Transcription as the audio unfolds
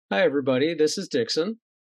Hi, everybody. This is Dixon,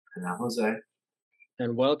 And I'm Jose.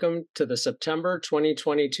 and welcome to the September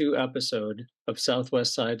 2022 episode of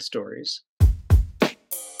Southwest Side Stories.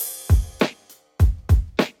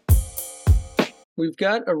 We've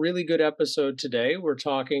got a really good episode today. We're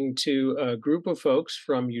talking to a group of folks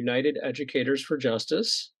from United Educators for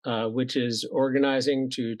Justice, which is organizing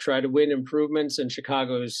to try to win improvements in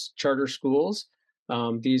Chicago's charter schools.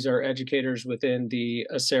 These are educators within the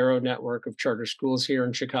Acero network of charter schools here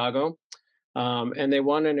in Chicago. And they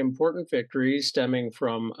won an important victory stemming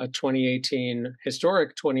from a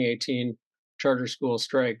historic 2018 charter school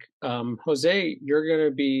strike. Jose, you're going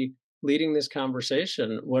to be leading this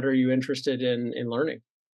conversation. What are you interested in learning?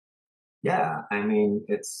 Yeah, I mean,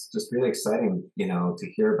 it's just really exciting,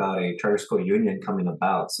 to hear about a charter school union coming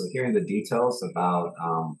about. So hearing the details about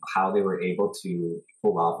how they were able to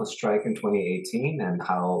pull off a strike in 2018 and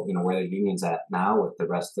how, where the union's at now with the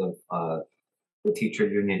rest of the teacher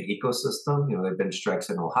union ecosystem. There have been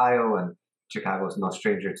strikes in Ohio, and Chicago is no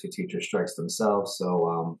stranger to teacher strikes themselves.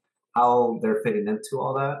 So how they're fitting into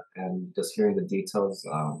all that and just hearing the details,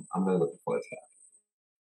 I'm really looking forward to that.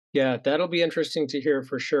 Yeah, that'll be interesting to hear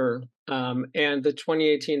for sure. And the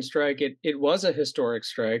 2018 strike, it was a historic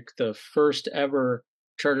strike, the first ever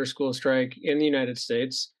charter school strike in the United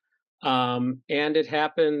States. And it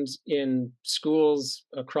happened in schools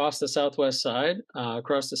across the Southwest side,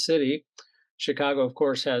 across the city. Chicago, of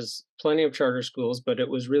course, has plenty of charter schools, but it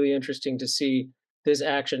was really interesting to see this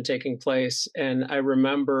action taking place. And I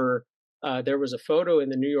remember there was a photo in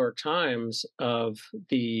the New York Times of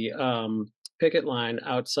the picket line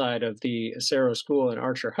outside of the Acero School in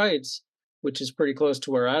Archer Heights, which is pretty close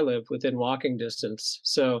to where I live, within walking distance.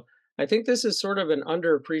 So I think this is sort of an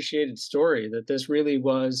underappreciated story, that this really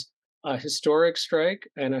was a historic strike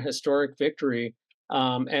and a historic victory.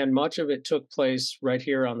 And much of it took place right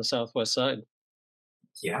here on the Southwest side.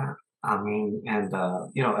 Yeah, I mean, and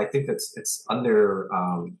I think it's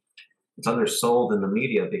undersold in the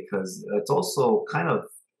media because it's also kind of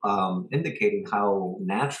indicating how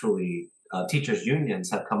naturally teachers' unions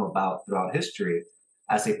have come about throughout history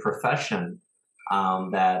as a profession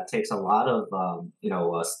that takes a lot of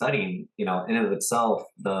studying. In and of itself,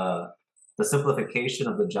 the simplification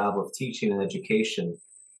of the job of teaching and education.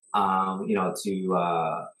 To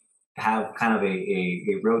have kind of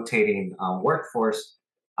a rotating workforce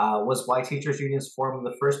was why teachers unions formed in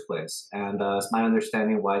the first place, and it's my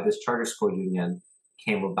understanding why this charter school union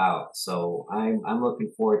came about. So I'm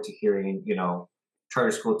looking forward to hearing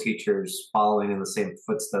charter school teachers following in the same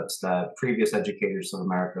footsteps that previous educators of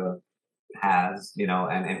America has,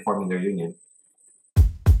 and forming their union.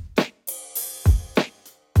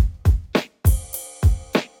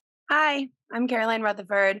 Hi, I'm Caroline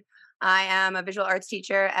Rutherford. I am a visual arts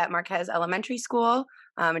teacher at Marquez Elementary School,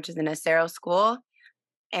 which is an Acero school,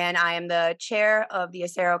 and I am the chair of the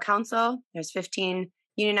Acero Council. There's 15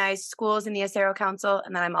 unionized schools in the Acero Council,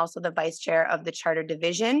 and then I'm also the vice chair of the Charter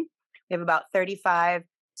Division. We have about 35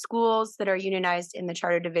 schools that are unionized in the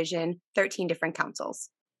Charter Division, 13 different councils.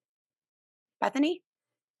 Bethany?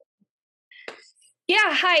 Yeah,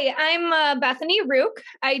 hi, I'm Bethany Rook.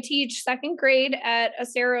 I teach second grade at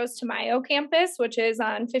Acero's Tamayo campus, which is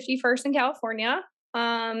on 51st in California.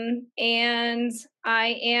 And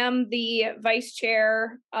I am the vice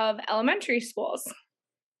chair of elementary schools.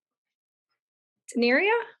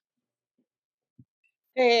 Daneria?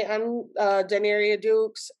 Hey, I'm Daneria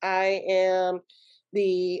Dukes. I am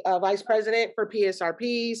the vice president for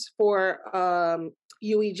PSRPs for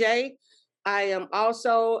UEJ. I am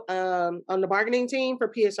also on the bargaining team for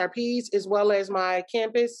PSRPs, as well as my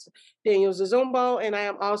campus, Daniel Zazumbo, and I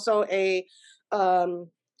am also a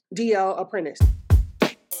DL apprentice.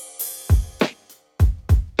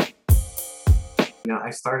 I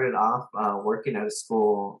started off working at a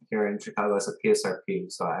school here in Chicago as a PSRP,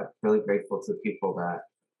 so I'm really grateful to the people that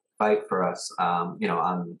fight for us, on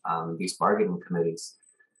these bargaining committees.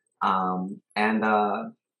 And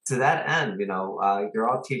to that end, you're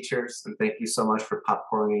all teachers, and thank you so much for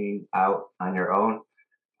popcorning out on your own,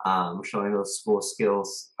 showing those school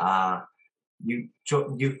skills. You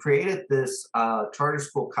created this charter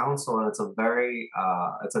school council, and it's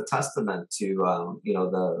a testament to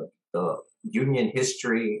the union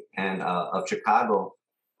history and of Chicago,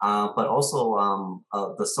 but also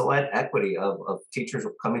the so-ed equity of teachers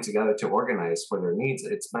coming together to organize for their needs.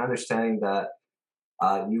 It's my understanding that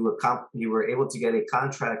you were able to get a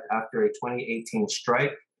contract after a 2018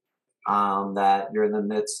 strike that you're in the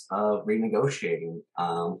midst of renegotiating.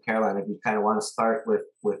 Caroline, if you kind of want to start with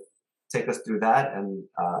take us through that and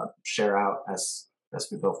share out as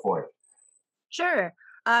we go forward. Sure.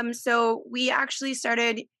 So we actually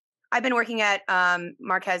started I've been working at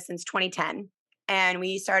Marquez since 2010, and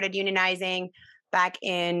we started unionizing back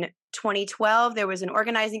in 2012. There was an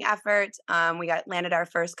organizing effort. We landed our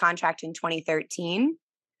first contract in 2013.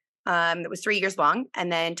 It was 3 years long, and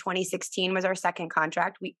then 2016 was our second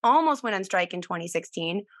contract. We almost went on strike in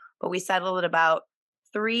 2016, but we settled at about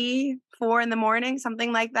 3, 4 in the morning,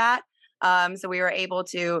 something like that. So we were able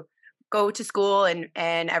to go to school, and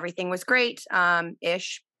everything was great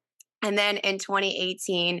ish. And then in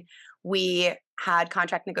 2018, we had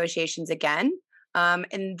contract negotiations again.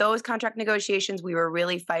 In those contract negotiations, we were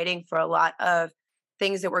really fighting for a lot of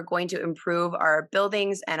things that were going to improve our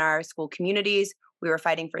buildings and our school communities. We were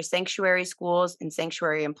fighting for sanctuary schools and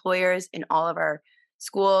sanctuary employers in all of our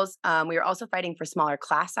schools. We were also fighting for smaller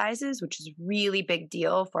class sizes, which is a really big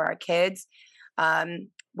deal for our kids.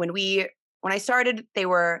 When I started, they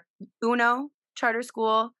were UNO charter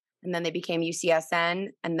school, and then they became UCSN,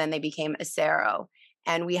 and then they became Acero.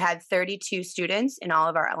 And we had 32 students in all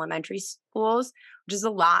of our elementary schools, which is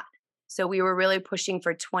a lot. So we were really pushing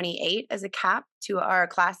for 28 as a cap to our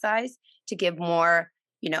class size to give more,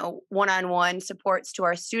 one-on-one supports to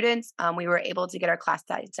our students. We were able to get our class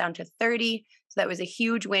size down to 30. So that was a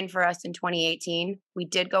huge win for us in 2018. We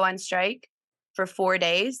did go on strike for 4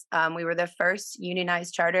 days. We were the first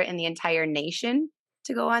unionized charter in the entire nation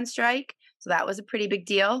to go on strike. So that was a pretty big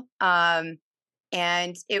deal. And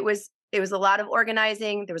it was a lot of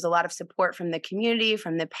organizing. There was a lot of support from the community,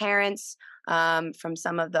 from the parents, from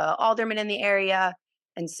some of the aldermen in the area.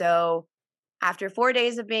 And so after 4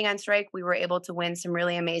 days of being on strike, we were able to win some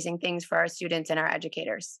really amazing things for our students and our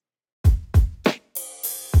educators.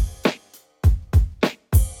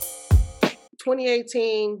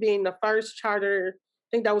 2018 being the first charter, I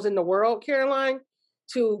think that was in the world, Caroline,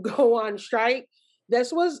 to go on strike.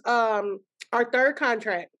 This was our third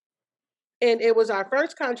contract, and it was our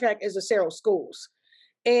first contract as Acero Schools.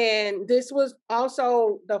 And this was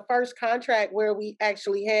also the first contract where we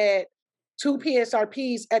actually had 2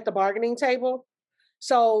 PSRPs at the bargaining table.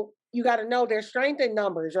 So you got to know there's strength in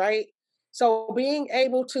numbers, right? So being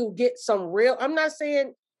able to get I'm not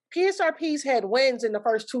saying PSRPs had wins in the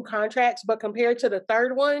first 2 contracts, but compared to the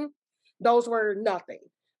third one, those were nothing.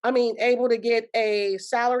 I mean, able to get a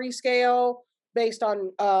salary scale based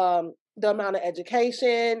on the amount of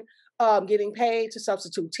education, getting paid to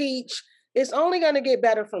substitute teach. It's only going to get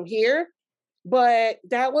better from here, but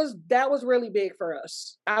that was really big for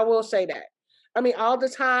us. I will say that. I mean, all the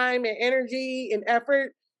time and energy and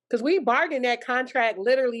effort, because we bargained that contract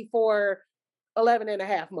literally for 11 and a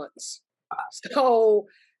half months. So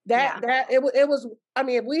it was, I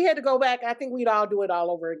mean, if we had to go back, I think we'd all do it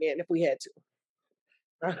all over again if we had to.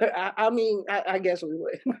 I guess we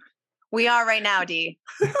would. We are right now, Dee.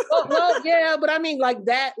 well, yeah, but I mean, like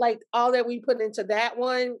that, like all that we put into that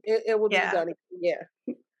one, it would be done.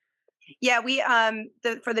 Yeah. Yeah, we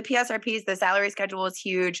for the PSRPs, the salary schedule was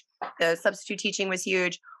huge. The substitute teaching was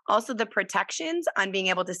huge. Also, the protections on being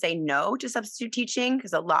able to say no to substitute teaching,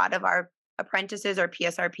 because a lot of our apprentices or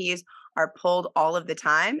PSRPs are pulled all of the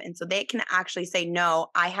time, and so they can actually say no.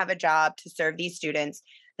 I have a job to serve these students,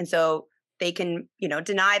 and so they can,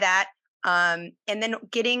 deny that. And then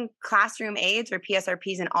getting classroom aides or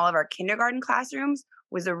PSRPs in all of our kindergarten classrooms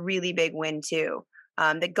was a really big win too.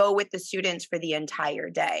 That go with the students for the entire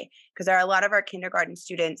day, because there are a lot of our kindergarten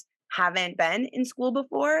students haven't been in school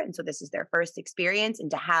before, and so this is their first experience, and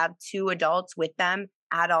to have 2 adults with them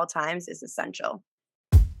at all times is essential.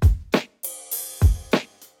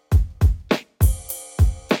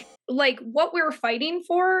 Like, what we're fighting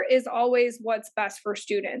for is always what's best for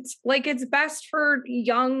students. Like, it's best for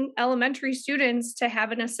young elementary students to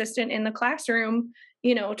have an assistant in the classroom,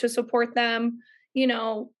 to support them,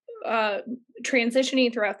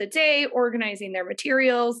 transitioning throughout the day, organizing their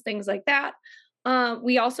materials, things like that.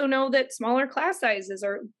 We also know that smaller class sizes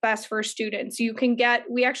are best for students.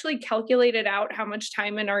 We actually calculated out how much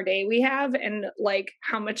time in our day we have and like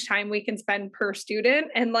how much time we can spend per student.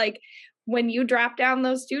 And like, when you drop down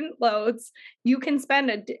those student loads, you can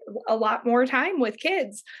spend a lot more time with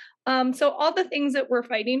kids. So all the things that we're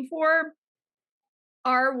fighting for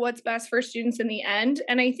are what's best for students in the end.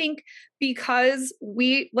 And I think because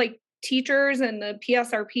we, like, teachers and the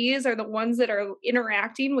PSRPs are the ones that are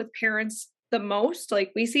interacting with parents the most,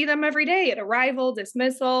 like we see them every day at arrival,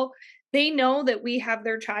 dismissal, they know that we have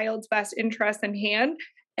their child's best interest in hand.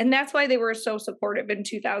 And that's why they were so supportive in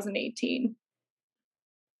 2018.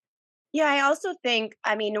 Yeah, I also think,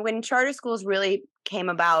 when charter schools really came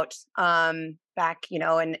about back,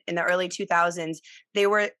 in the early 2000s, they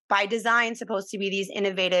were by design supposed to be these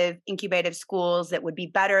innovative, incubative schools that would be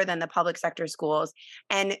better than the public sector schools.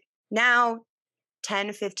 And now,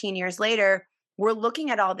 10, 15 years later, we're looking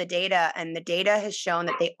at all the data, and the data has shown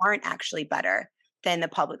that they aren't actually better than the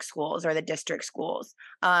public schools or the district schools.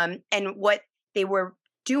 And what they were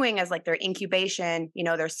doing as like their incubation,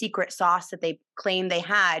 their secret sauce that they claimed they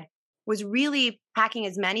had, was really packing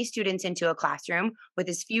as many students into a classroom with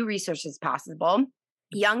as few resources possible,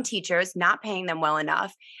 young teachers, not paying them well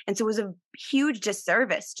enough. And so it was a huge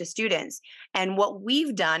disservice to students. And what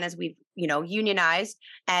we've done is we've, unionized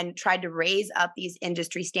and tried to raise up these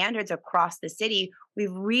industry standards across the city.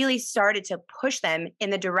 We've really started to push them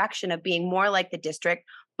in the direction of being more like the district,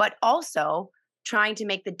 but also trying to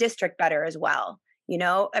make the district better as well.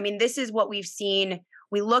 This is what we've seen.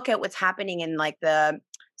 We look at what's happening in like the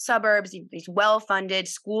suburbs, these well-funded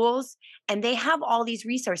schools, and they have all these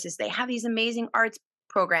resources. They have these amazing arts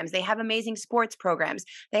programs. They have amazing sports programs.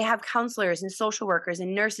 They have counselors and social workers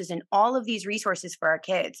and nurses and all of these resources for our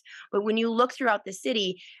kids. But when you look throughout the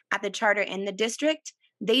city at the charter and the district,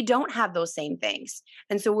 they don't have those same things.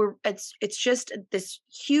 And so it's just this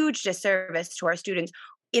huge disservice to our students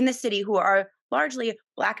in the city who are largely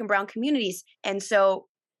Black and brown communities. And so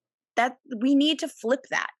that we need to flip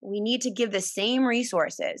that. We need to give the same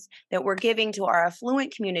resources that we're giving to our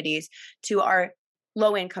affluent communities to our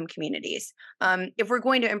low-income communities, if we're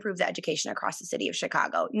going to improve the education across the city of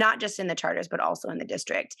Chicago, not just in the charters, but also in the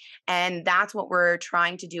district. And that's what we're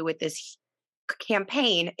trying to do with this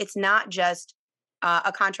campaign. It's not just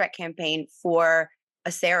a contract campaign for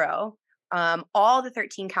Acero. All the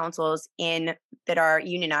 13 councils that are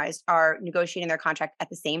unionized are negotiating their contract at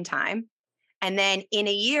the same time. And then in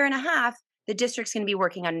a year and a half, the district's going to be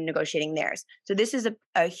working on negotiating theirs. So this is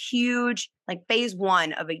a huge, like phase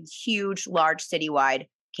one of a huge, large citywide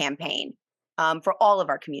campaign for all of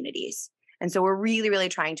our communities. And so we're really, really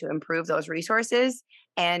trying to improve those resources.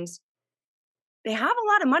 And they have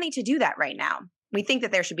a lot of money to do that right now. We think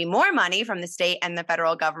that there should be more money from the state and the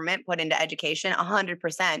federal government put into education,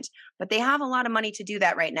 100%. But they have a lot of money to do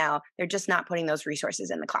that right now. They're just not putting those resources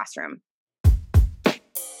in the classroom.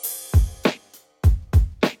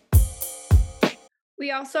 We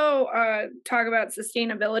also talk about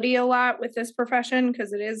sustainability a lot with this profession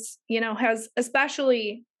because it is, has,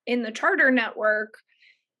 especially in the charter network,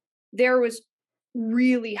 there was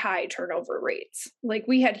really high turnover rates. Like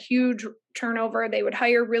we had huge turnover. They would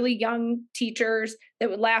hire really young teachers that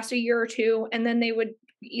would last a year or two, and then they would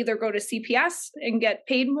either go to CPS and get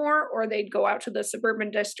paid more, or they'd go out to the suburban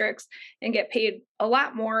districts and get paid a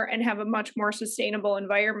lot more and have a much more sustainable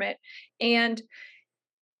environment. And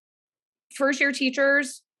first-year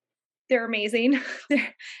teachers, they're amazing,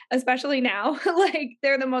 especially now. Like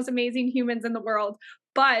they're the most amazing humans in the world.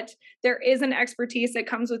 But there is an expertise that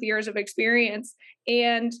comes with years of experience,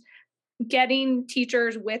 and getting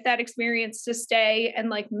teachers with that experience to stay and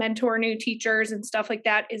like mentor new teachers and stuff like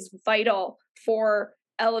that is vital for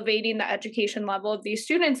elevating the education level of these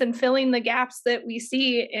students and filling the gaps that we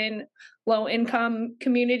see in low-income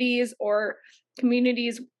communities or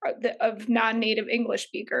communities of non-native English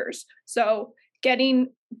speakers. So getting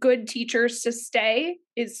good teachers to stay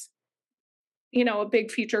is, a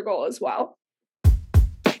big future goal as well.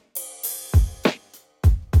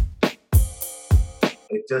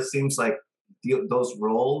 It just seems like those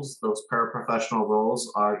roles, those paraprofessional roles,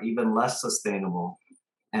 are even less sustainable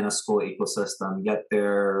in a school ecosystem, yet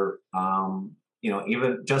they're,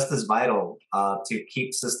 even just as vital to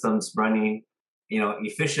keep systems running,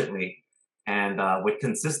 efficiently and with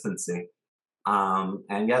consistency.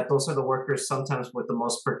 And yet those are the workers sometimes with the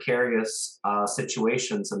most precarious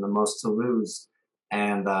situations and the most to lose.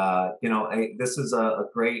 And, this is a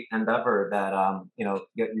great endeavor that,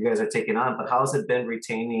 you guys are taking on, but how has it been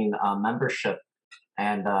retaining membership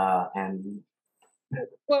and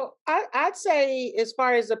Well, I'd say as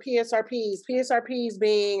far as the PSRPs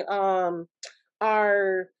being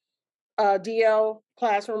our DL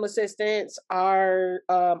classroom assistants, our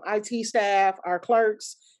IT staff, our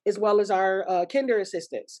clerks, as well as our kinder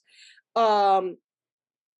assistants. I'd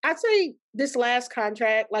say this last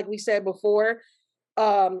contract, like we said before,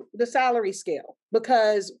 the salary scale,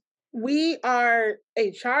 because we are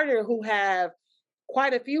a charter who have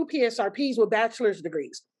quite a few PSRPs with bachelor's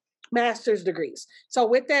degrees, master's degrees. So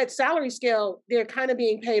with that salary scale, they're kind of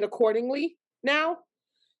being paid accordingly now.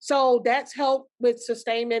 So that's helped with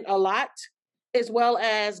sustainment a lot, as well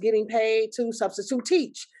as getting paid to substitute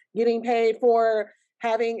teach, getting paid for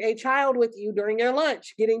having a child with you during your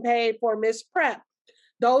lunch, getting paid for miss prep.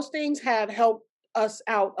 Those things have helped us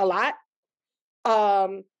out a lot.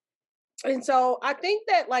 And so I think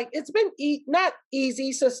that it's been not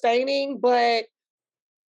easy sustaining, but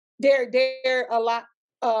they're a lot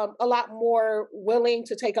more willing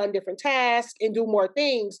to take on different tasks and do more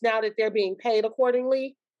things now that they're being paid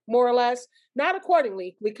accordingly more or less, not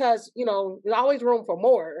accordingly, because, there's always room for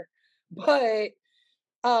more, but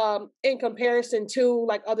in comparison to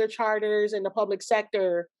like other charters in the public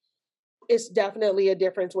sector, it's definitely a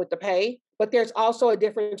difference with the pay, but there's also a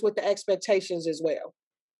difference with the expectations as well.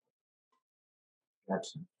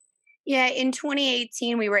 Gotcha. Yeah, in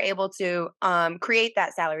 2018, we were able to create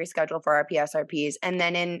that salary schedule for our PSRPs, and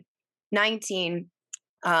then in 19,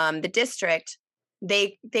 the district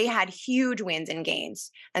they had huge wins and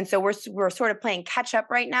gains, and so we're sort of playing catch up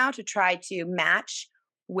right now to try to match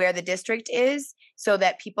where the district is, so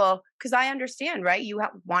that people, because I understand, right? You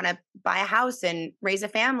want to buy a house and raise a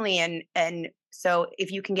family, and so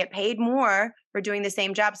if you can get paid more for doing the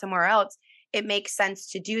same job somewhere else, it makes sense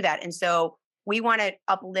to do that, and so we want to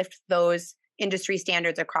uplift those industry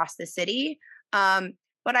standards across the city.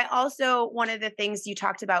 But I also, one of the things you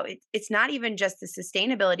talked about, it's not even just the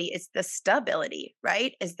sustainability, it's the stability,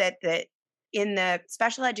 right? Is that in the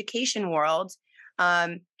special education world,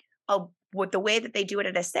 with the way that they do it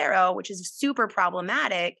at Acero, which is super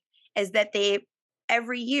problematic, is that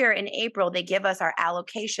every year in April, they give us our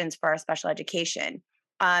allocations for our special education.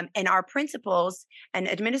 And our principals and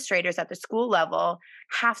administrators at the school level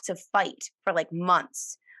have to fight for like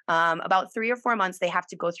months. About 3 or 4 months, they have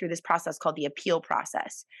to go through this process called the appeal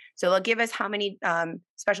process. So they'll give us how many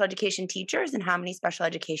special education teachers and how many special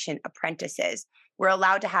education apprentices we're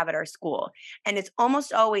allowed to have at our school. And it's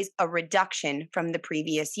almost always a reduction from the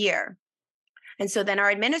previous year. And so then our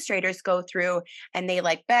administrators go through and they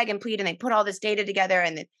like beg and plead, and they put all this data together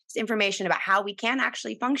and this information about how we can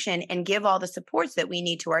actually function and give all the supports that we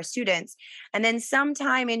need to our students. And then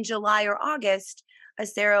sometime in July or August,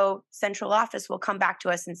 Acero central office will come back to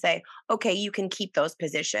us and say, okay, you can keep those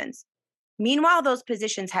positions. Meanwhile, those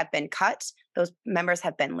positions have been cut. Those members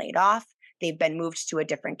have been laid off. They've been moved to a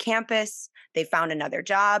different campus. They found another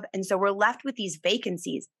job. And so we're left with these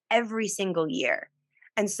vacancies every single year.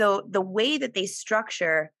 And so the way that they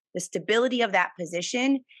structure the stability of that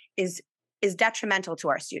position is detrimental to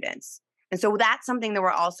our students. And so that's something that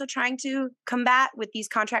we're also trying to combat with these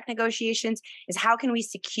contract negotiations, is how can we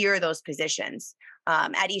secure those positions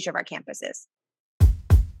at each of our campuses?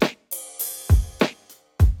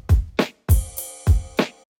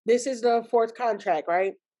 This is the fourth contract,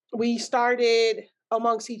 right? We started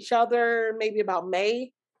amongst each other maybe about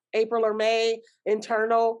April or May,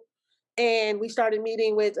 internal. And we started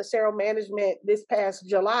meeting with Acero management this past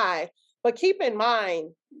July. But keep in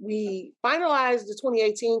mind, we finalized the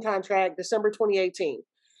 2018 contract, December 2018.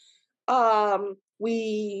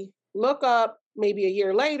 We look up maybe a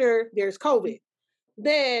year later, there's COVID.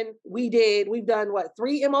 Then we've done what,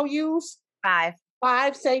 3 MOUs? 5.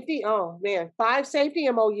 5 safety, 5 safety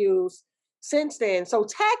MOUs since then. So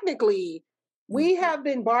technically, we have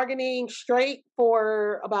been bargaining straight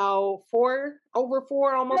for about over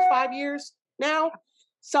 4, almost 5 years now.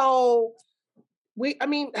 So we're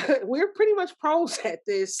pretty much pros at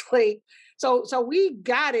this. Like, so we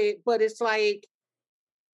got it, but it's like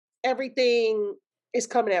everything is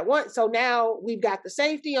coming at once. So now we've got the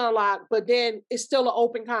safety unlocked, but then it's still an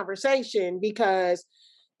open conversation because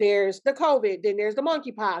there's the COVID, then there's the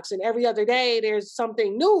monkeypox, and every other day there's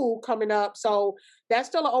something new coming up. So that's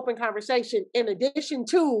still an open conversation in addition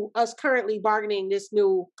to us currently bargaining this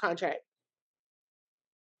new contract.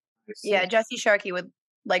 Yeah, Jesse Sharkey would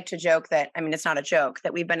like to joke that, it's not a joke,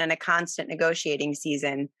 that we've been in a constant negotiating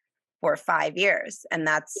season for 5 years, and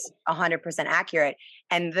that's 100% accurate.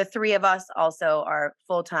 And the 3 of us also are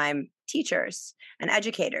full-time teachers and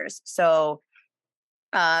educators. So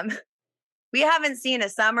we haven't seen a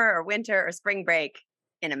summer or winter or spring break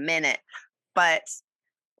in a minute, but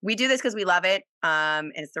we do this because we love it.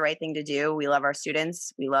 And it's the right thing to do. We love our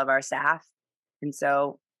students. We love our staff. And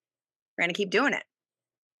so we're going to keep doing it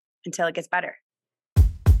until it gets better.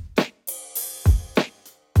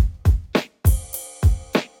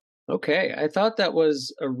 Okay, I thought that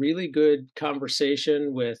was a really good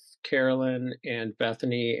conversation with Carolyn and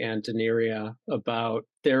Bethany and Daneria about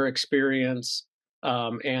their experience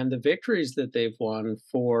and the victories that they've won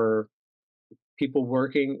for people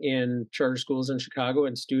working in charter schools in Chicago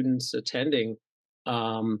and students attending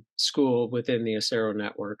school within the Acero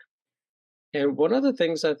network. And one of the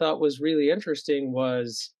things I thought was really interesting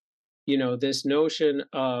was, this notion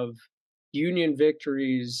of union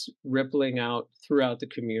victories rippling out throughout the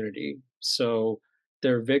community. So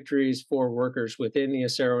there are victories for workers within the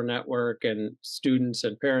Acero network and students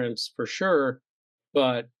and parents for sure,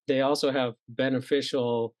 but they also have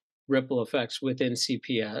beneficial ripple effects within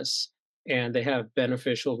CPS, and they have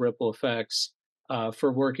beneficial ripple effects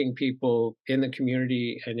for working people in the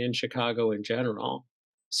community and in Chicago in general.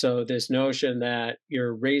 So this notion that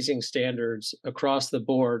you're raising standards across the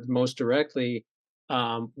board, most directly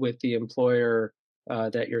with the employer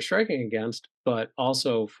that you're striking against, but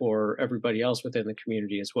also for everybody else within the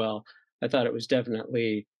community as well. I thought it was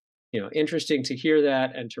definitely, interesting to hear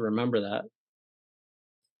that and to remember that.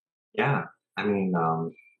 Yeah, I mean,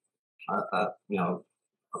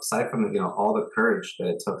 aside from all the courage that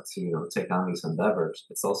it took to take on these endeavors,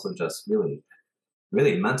 it's also just really,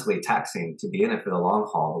 really mentally taxing to be in it for the long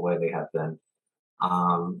haul the way they have been.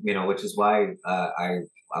 Which is why I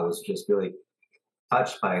was just really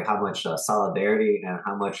touched by how much solidarity and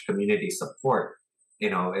how much community support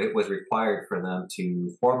it was required for them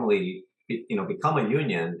to formally become a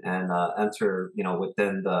union and enter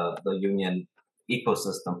within the union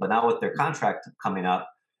ecosystem. But now with their contract coming up,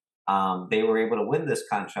 they were able to win this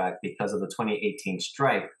contract because of the 2018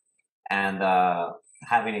 strike, and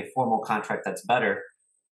having a formal contract that's better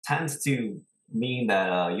tends to mean that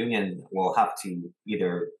a union will have to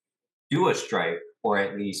either do a strike or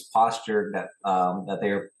at least posture that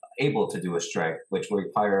they're able to do a strike, which will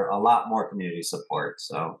require a lot more community support.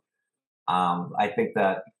 So I think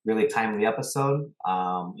that really timely episode,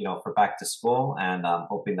 for back to school, and I'm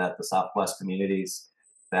hoping that the Southwest communities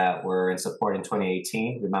that were in support in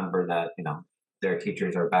 2018 remember that their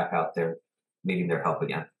teachers are back out there needing their help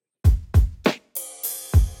again.